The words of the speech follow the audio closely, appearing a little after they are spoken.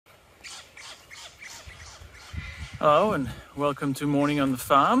Hello and welcome to Morning on the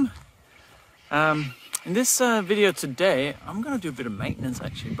Farm. In this video today, I'm going to do a bit of maintenance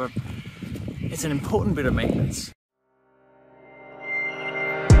actually, but it's an important bit of maintenance.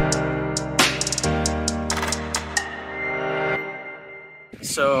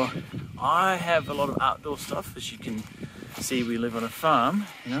 So I have a lot of outdoor stuff. As you can see, we live on a farm,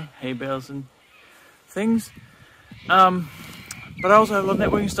 you know, hay bales and things. But I also have a lot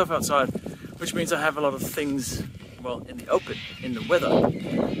of networking stuff outside, which means I have a lot of things, well, in the open, in the weather.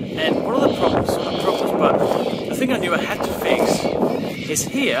 And one of the problems, but the thing I knew I had to fix is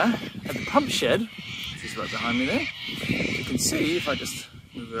here at the pump shed, which is right behind me there. You can see, if I just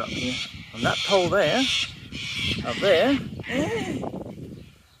move it up here, on that pole there, up there,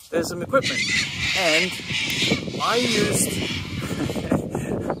 there's some equipment. And I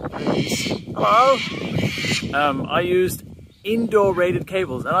used indoor rated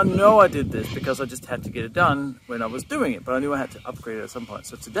cables, and I know I did this because I just had to get it done when I was doing it, but I knew I had to upgrade it at some point.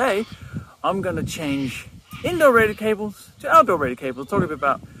 So today I'm going to change indoor rated cables to outdoor rated cables, talk a bit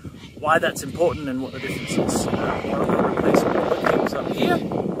about why that's important and what the difference is. I'm going to replace some of the cables up here,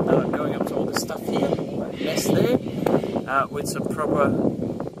 going up to all this stuff here, that mess there, with some proper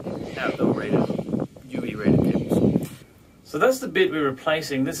outdoor rated, UV rated cables. So that's the bit we're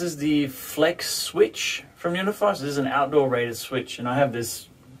replacing. This is the flex switch from Unifi. So this is an outdoor rated switch, and I have this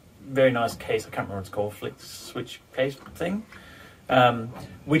very nice case, I can't remember what it's called, flex switch case thing,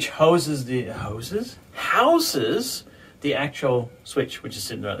 which houses the actual switch, which is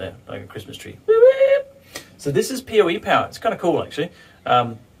sitting right there, like a Christmas tree. So this is PoE power. It's kind of cool actually.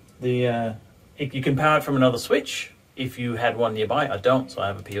 You can power it from another switch if you had one nearby. I don't, so I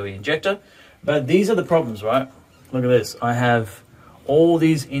have a PoE injector. But these are the problems, right? Look at this. I have all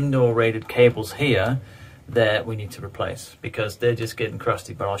these indoor rated cables here that we need to replace because they're just getting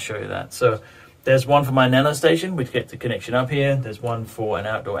crusty, but I'll show you that. So there's one for my nano station, which gets the connection up here. There's one for an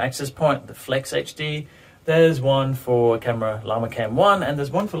outdoor access point, the Flex HD. There's one for camera Llama Cam 1, and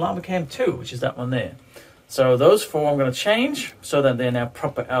there's one for Llama Cam 2, which is that one there. So those four I'm going to change so that they're now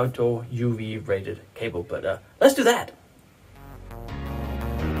proper outdoor UV rated cable. But let's do that.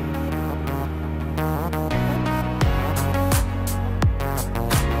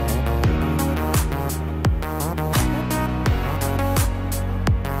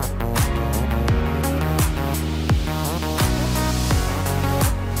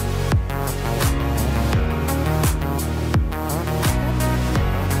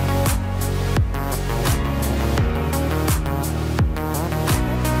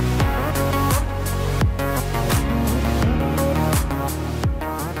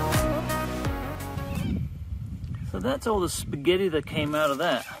 So that's all the spaghetti that came out of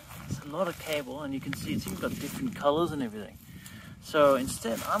that. It's a lot of cable, and you can see it's even got different colors and everything. So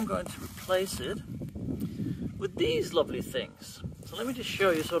instead, I'm going to replace it with these lovely things. So let me just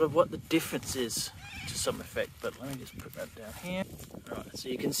show you sort of what the difference is to some effect, but let me just put that down here. All right, so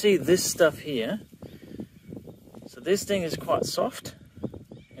you can see this stuff here. So this thing is quite soft,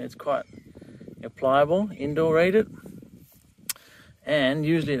 and it's quite pliable, indoor rated, and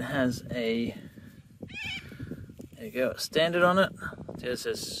usually it has a, there you go, standard on it. There's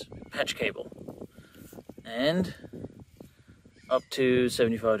this patch cable and up to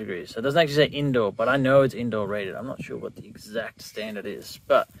 75 degrees. So it doesn't actually say indoor, but I know it's indoor rated. I'm not sure what the exact standard is,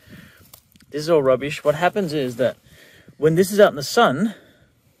 but this is all rubbish. What happens is that when this is out in the sun,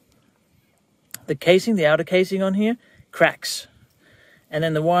 the casing, the outer casing on here, cracks. And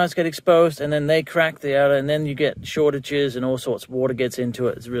then the wires get exposed, and then they crack the outer, and then you get shortages and all sorts. Water gets into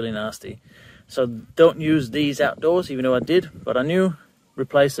it. It's really nasty. So don't use these outdoors, even though I did, but I knew,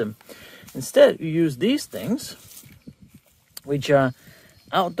 replace them. Instead, you use these things, which are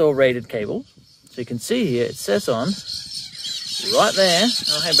outdoor rated cables. So you can see here, it says on, right there,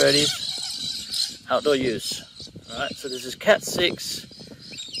 oh hey birdies, outdoor use. All right, so this is CAT6,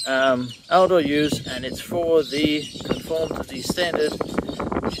 outdoor use, and it's for the conform to the standard,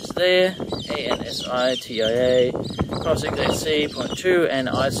 which is there, ANSI TIA 568C.2 and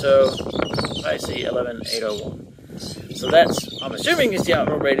ISO IC 11801. So that's, I'm assuming, is the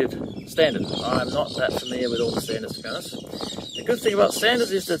outdoor rated standard. I'm not that familiar with all the standards, to be honest. The good thing about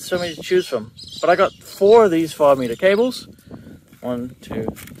standards is there's so many to choose from. But I got 4 of these 5-meter cables. 1, 2,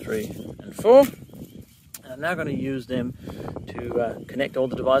 3, and 4. And I'm now going to use them to connect all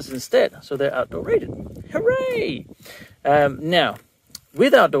the devices instead, so they're outdoor rated. Hooray! Now,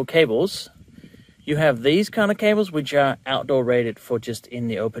 with outdoor cables, you have these kind of cables, which are outdoor rated for just in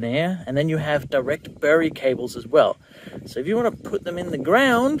the open air. And then you have direct bury cables as well. So if you want to put them in the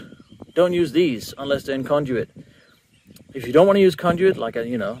ground, don't use these unless they're in conduit. If you don't want to use conduit, like a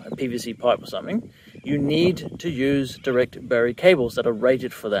PVC pipe or something, you need to use direct bury cables that are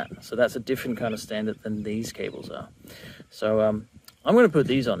rated for that. So that's a different kind of standard than these cables are. So I'm going to put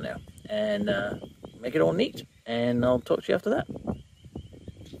these on now and make it all neat, and I'll talk to you after that.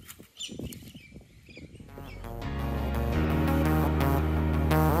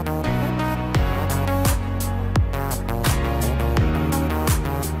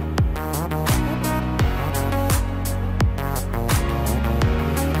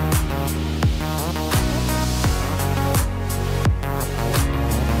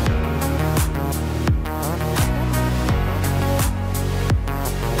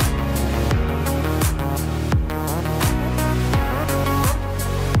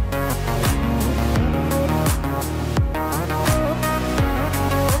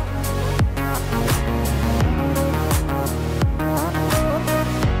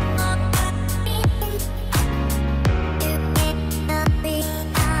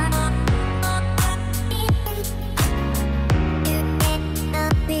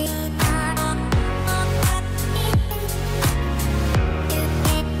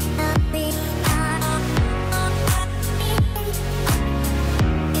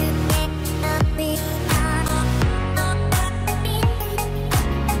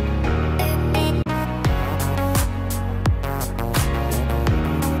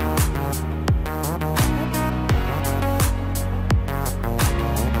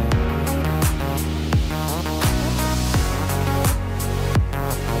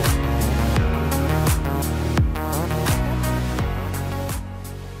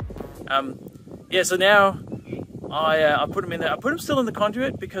 Yeah, so now I put them in there. I put them still in the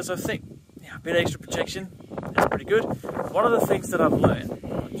conduit because I think, yeah, a bit extra protection is pretty good. One of the things that I've learned,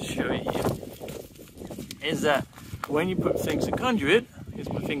 I'll show you here, is that when you put things in conduit, here's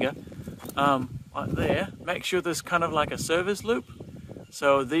my finger, like there, make sure there's kind of like a service loop.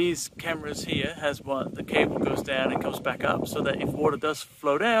 So these cameras here has one, the cable goes down and comes back up, so that if water does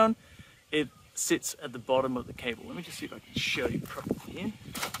flow down, it sits at the bottom of the cable. Let me just see if I can show you properly here.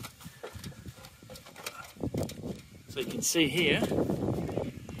 So you can see here,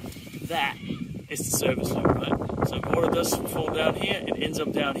 that is the service loop, right? So if water does fall down here, it ends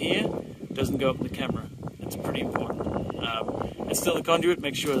up down here, doesn't go up in the camera. That's pretty important. And still the conduit,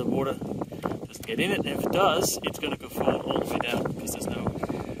 make sure the water doesn't get in it, and if it does, it's going to go fall all the way down because there's no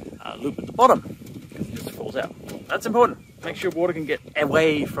loop at the bottom, because it just falls out. That's important. Make sure water can get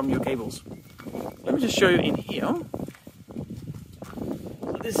away from your cables. Let me just show you in here.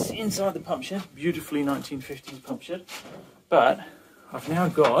 This is inside the pump shed, beautifully 1950s pump shed, but I've now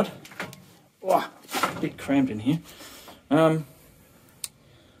got, oh, a bit cramped in here. So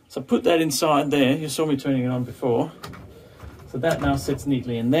I put that inside there. You saw me turning it on before. So that now sits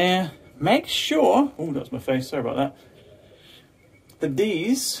neatly in there. Make sure, oh, that's my face, sorry about that. That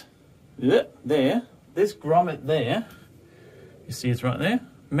these, there, this grommet there, you see it's right there.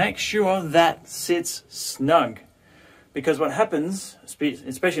 Make sure that sits snug. Because what happens,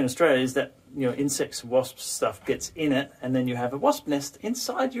 especially in Australia, is that, you know, insects, wasps, stuff gets in it, and then you have a wasp nest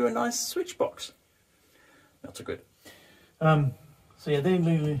inside your nice switch box. Not so good. So yeah, they're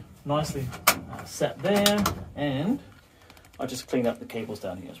really nicely sat there, and I just cleaned up the cables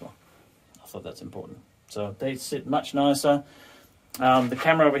down here as well. I thought that's important. So they sit much nicer. The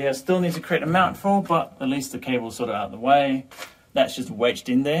camera over here still needs to create a mount for, but at least the cable's sort of out of the way. That's just wedged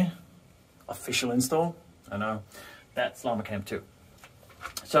in there. Official install. I know. That's Llama Cam 2.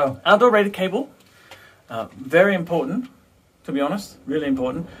 So, outdoor rated cable, very important, to be honest, really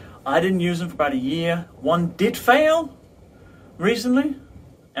important. I didn't use them for about a year. One did fail recently,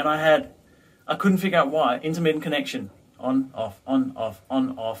 and I couldn't figure out why. Intermittent connection, on, off, on, off,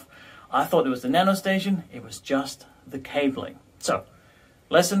 on, off. I thought it was the nano station, it was just the cabling. So,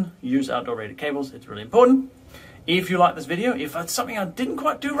 lesson, use outdoor rated cables, it's really important. If you like this video, if it's something I didn't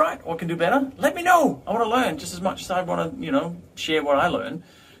quite do right or can do better, let me know. I want to learn just as much as I want to, you know, share what I learned.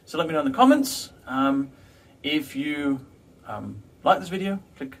 So let me know in the comments. If you like this video,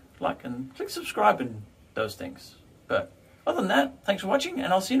 click like and click subscribe and those things. But other than that, thanks for watching,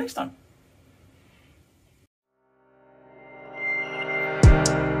 and I'll see you next time.